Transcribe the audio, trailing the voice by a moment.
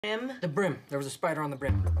Brim? The brim. There was a spider on the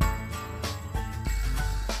brim.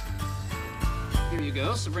 Here you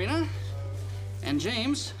go, Sabrina. And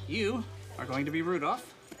James, you are going to be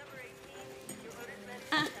Rudolph.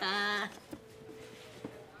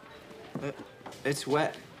 It's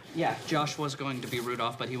wet. Yeah, Josh was going to be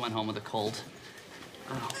Rudolph, but he went home with a cold.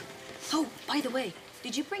 Oh, by the way,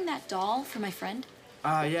 did you bring that doll for my friend?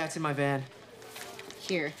 Yeah, it's in my van.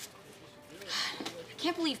 Here. I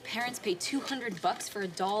can't believe parents pay $200 for a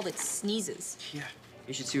doll that sneezes. Yeah.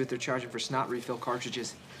 You should see what they're charging for snot refill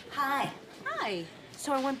cartridges. Hi. Hi.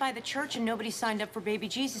 So I went by the church and nobody signed up for baby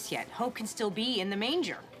Jesus yet. Hope can still be in the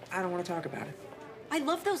manger. I don't want to talk about it. I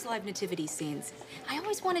love those live nativity scenes. I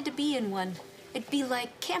always wanted to be in one. It'd be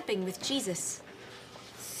like camping with Jesus.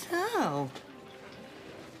 So,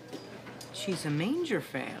 she's a manger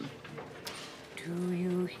fan. Do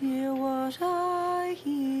you hear what I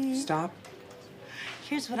hear? Stop.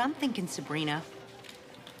 Here's what I'm thinking, Sabrina.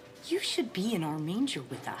 You should be in our manger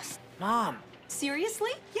with us. Mom.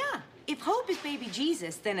 Seriously? Yeah. If Hope is baby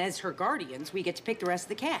Jesus, then as her guardians, we get to pick the rest of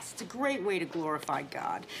the cast. It's a great way to glorify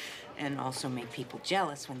God and also make people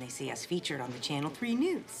jealous when they see us featured on the Channel 3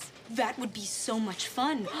 News. That would be so much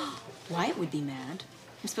fun. Wyatt would be mad.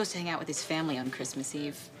 I'm supposed to hang out with his family on Christmas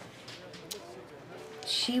Eve.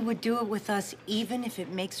 She would do it with us even if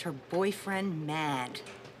it makes her boyfriend mad.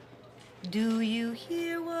 Do you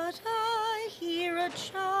hear what I hear, a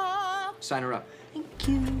child? Sign her up. Thank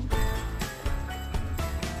you.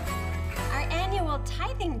 Our annual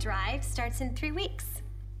tithing drive starts in 3 weeks.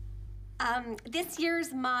 This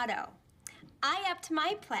year's motto, I upped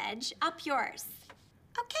my pledge, up yours.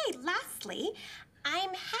 Okay, lastly,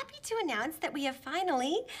 I'm happy to announce that we have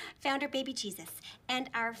finally found our baby Jesus, and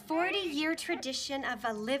our 40-year tradition of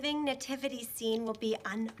a living nativity scene will be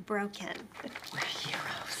unbroken. We're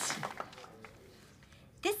heroes.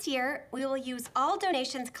 This year, we will use all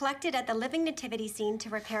donations collected at the living nativity scene to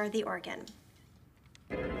repair the organ.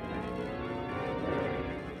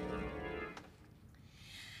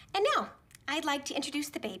 And now, I'd like to introduce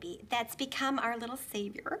the baby that's become our little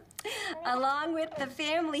savior, along with the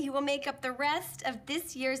family who will make up the rest of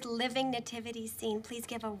this year's living nativity scene. Please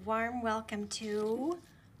give a warm welcome to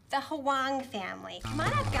the Hwang family. Come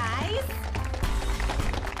on up, guys.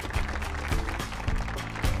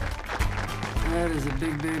 That is a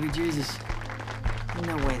big baby Jesus.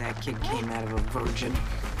 No way that kid came out of a virgin.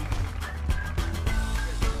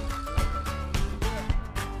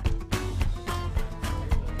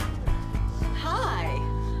 Hi.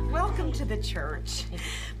 Welcome to the church.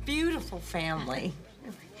 Beautiful family.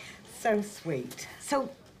 So sweet. So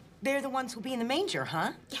they're the ones who'll be in the manger,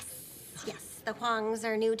 huh? Yes. The Hwangs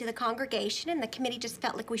are new to the congregation, and the committee just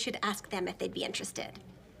felt like we should ask them if they'd be interested.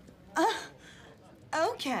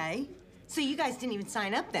 Okay. So you guys didn't even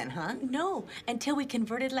sign up then, huh? No, until we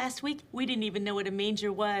converted last week, we didn't even know what a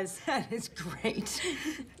manger was. That is great.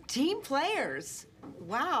 Team players.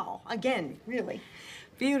 Wow. Again, really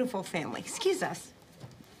beautiful family. Excuse us.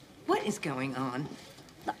 What is going on?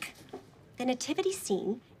 Look, the nativity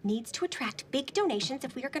scene needs to attract big donations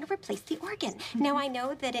if we are going to replace the organ. Now, I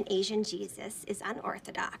know that an Asian Jesus is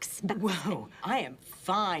unorthodox, but... Whoa, I am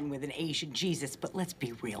fine with an Asian Jesus, but let's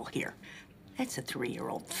be real here. That's a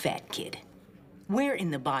 3-year-old fat kid. Where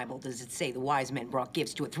in the Bible does it say the wise men brought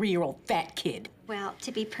gifts to a 3-year-old fat kid? Well,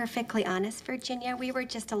 to be perfectly honest, Virginia, we were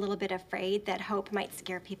just a little bit afraid that Hope might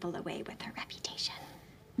scare people away with her reputation.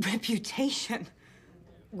 Reputation?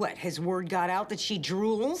 What, has word got out that she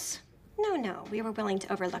drools? No, we were willing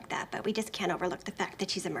to overlook that, but we just can't overlook the fact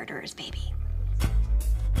that she's a murderer's baby.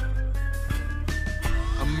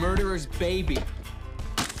 A murderer's baby.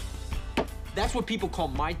 That's what people call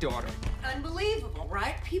my daughter. Unbelievable,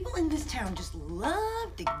 right? People in this town just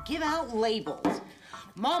love to give out labels.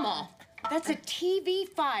 Mama, that's a TV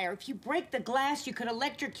fire. If you break the glass, you could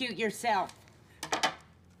electrocute yourself.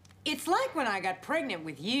 It's like when I got pregnant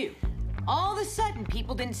with you. All of a sudden,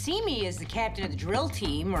 people didn't see me as the captain of the drill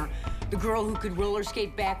team or the girl who could roller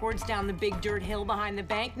skate backwards down the big dirt hill behind the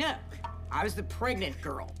bank. No, I was the pregnant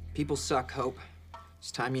girl. People suck, Hope.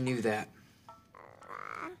 It's time you knew that.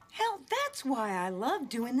 Hell, that's why I love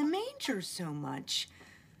doing the manger so much.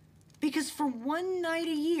 Because for one night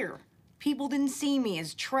a year, people didn't see me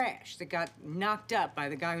as trash that got knocked up by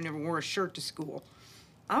the guy who never wore a shirt to school.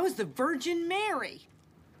 I was the Virgin Mary.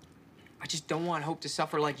 I just don't want Hope to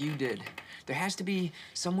suffer like you did. There has to be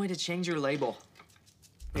some way to change your label.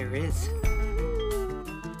 There is.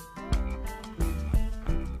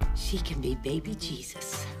 She can be baby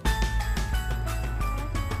Jesus.